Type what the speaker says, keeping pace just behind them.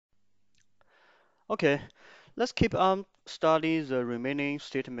Okay, let's keep on studying the remaining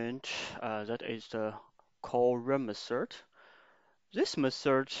statement, that is the callRealMethod. This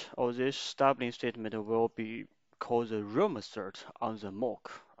method or this stubbling statement will be called the real method on the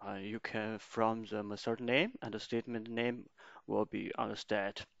mock. You can from the method name and the statement name will be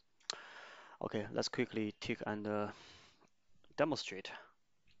understood. Okay, let's quickly take and demonstrate.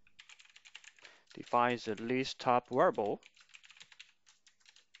 Define the list type variable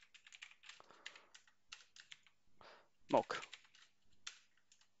mock.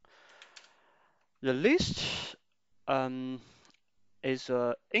 The list um, is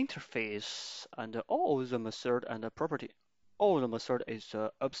a interface and all the method and the property, all the method is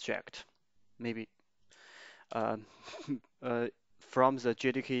abstract. Maybe um, uh, from the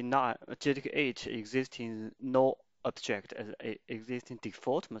JDK9, JDK8 existing no object as a existing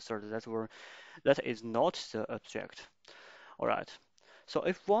default method that is not the object. All right. So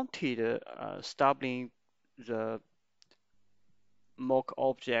if wanted, stubbling the mock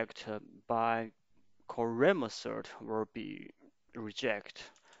object by callRealMethod will be reject,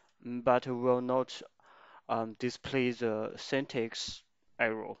 but will not display the syntax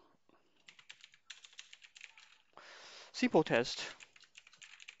error. Simple test.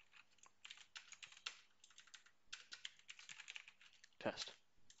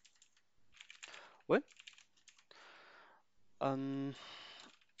 When um,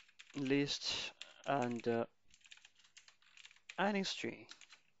 list and any string.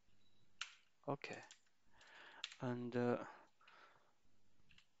 Okay, and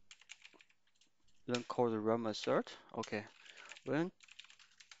then call the run method. Okay, when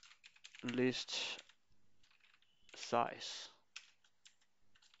list size.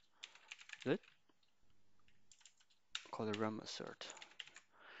 That call the run method.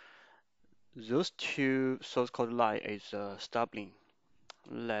 Those two source code line is stubbling.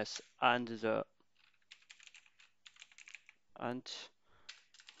 Let's and the and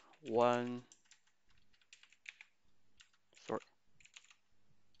one sorry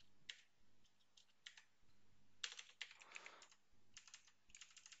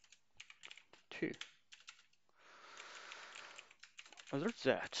two. Other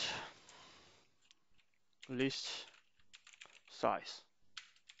that list size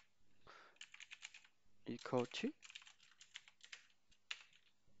equal to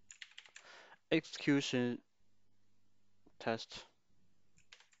execution test.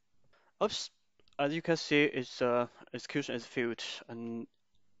 Oops, as you can see, its execution is failed and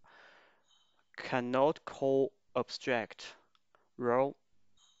cannot call abstract raw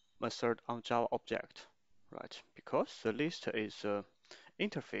method on Java object, right? Because the list is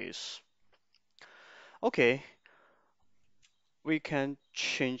interface. Okay, we can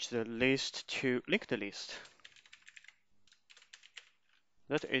change the list to linked list.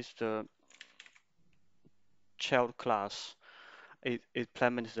 That is the child class. It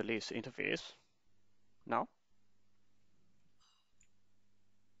implements the list interface. Now,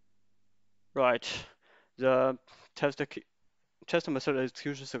 right, the test test method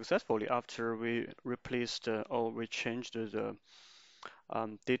execution successfully after we replaced or we changed the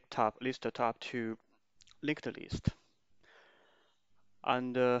date type list type to linked list.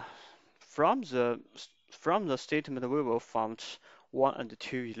 And from the statement, we will find one and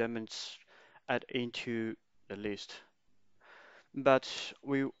two elements add into the list. But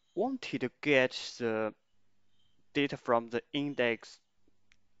we wanted to get the data from the index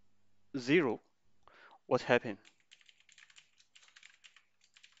 0. What happened?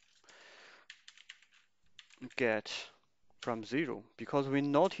 Get from 0 because we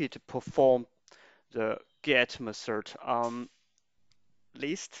wanted to perform the get method on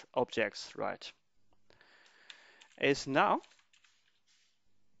list objects, right? Is now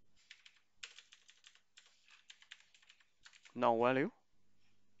no value.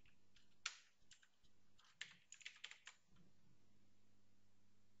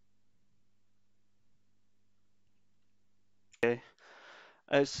 Okay,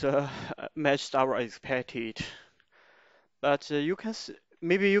 it's matched our expected, but you can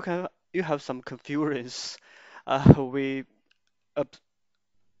maybe you have some confusions. We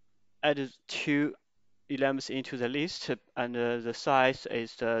added two elements into the list, and the size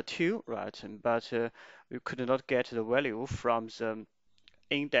is 2, right? But we could not get the value from the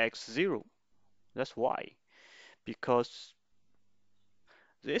index 0. That's why, because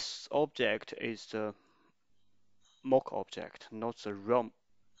this object is the mock object, not the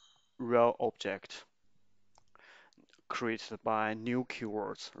real object created by new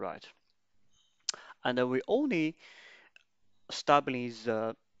keywords, right? And we only establish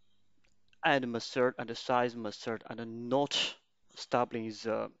the add method and the size method and not establish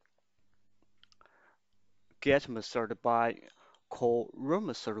the get method by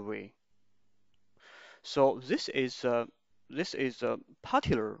callRealMethod way. So this is a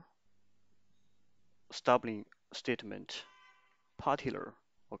particular stubbling statement. Particular.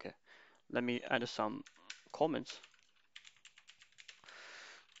 Okay. Let me add some comments.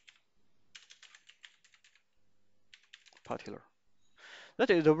 Particular. That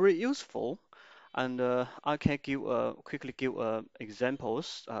is very useful, and I can quickly give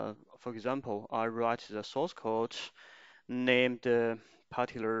examples. For example, I write the source code named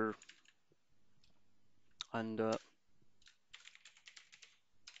particular and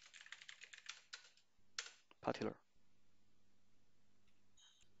particular.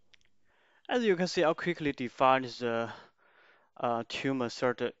 As you can see, I quickly defined the two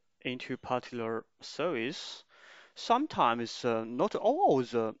method into particular service. Sometimes not all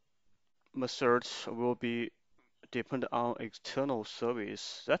the methods will be depend on external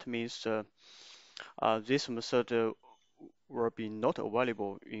service. That means this method will be not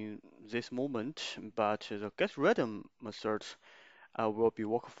available in this moment, but the getRandom method will be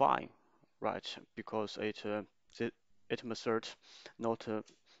work fine, right? Because it method not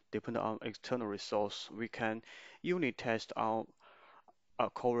depend on external resource. We can unit test on a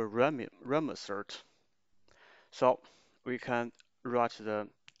callRealMethod method. So we can write the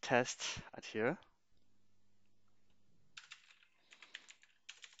test at here.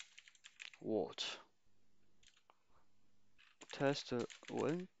 What test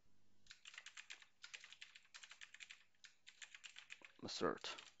one method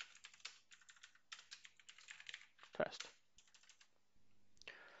test.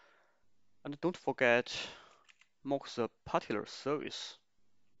 And don't forget mock the particular service.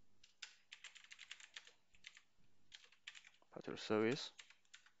 Particular service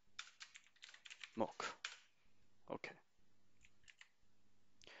mock. Okay.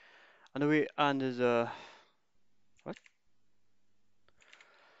 And we and the what?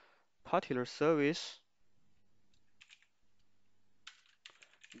 Particular service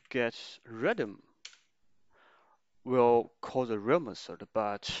gets random will call the real method,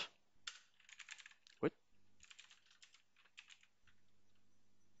 but what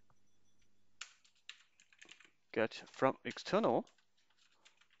get from external,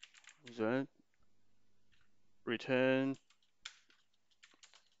 then return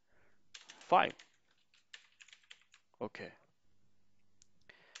 5. Okay.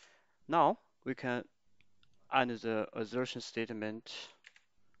 Now we can add the assertion statement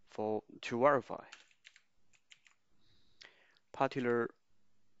for to verify. Particular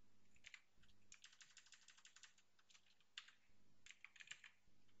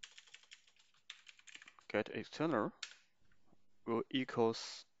get external will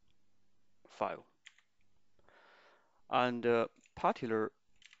equals 5, and particular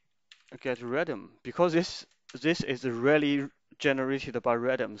get random because this is really generated by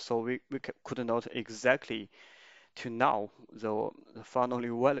random, so we could not exactly to know the final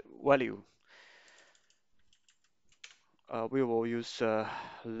value. We will use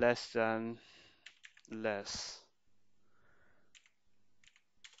less than less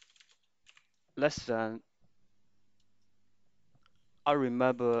less than. I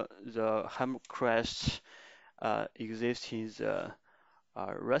remember the ham crash exists in the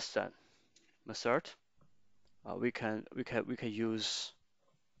restaurant method. We can use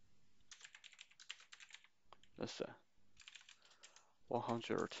let's say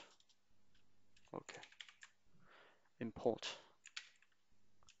 100. Okay, import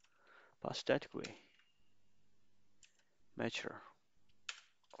but statically mature.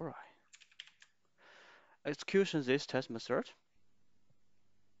 All right. Execution this test method.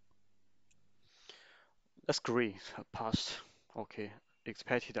 That's great. Passed. Okay.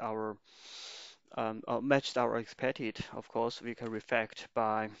 Expected our matched our expected. Of course, we can reflect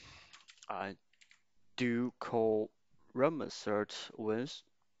by uh, do call run method with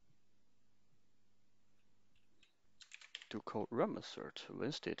do call run method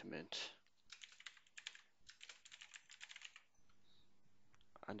when statement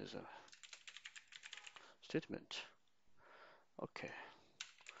and the statement. Okay.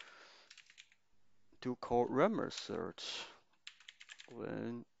 Do call run method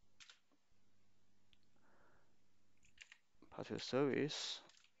when partial service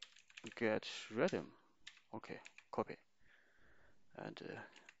get random. Okay. Copy and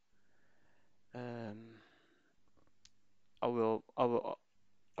um, I will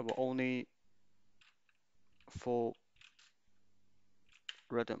only for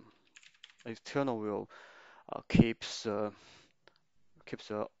random. External will keeps the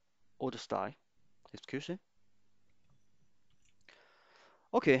old style execution.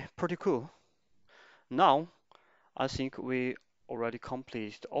 Okay, pretty cool. Now, I think we already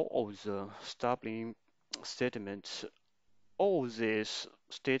completed all of the stubbling statements. All these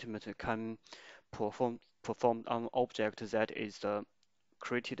statements can perform an object that is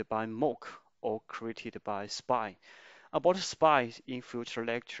created by mock or created by spy. About spy in future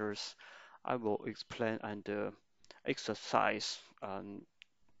lectures, I will explain and exercise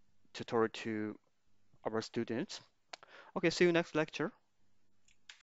tutorial to our students. Okay, see you next lecture.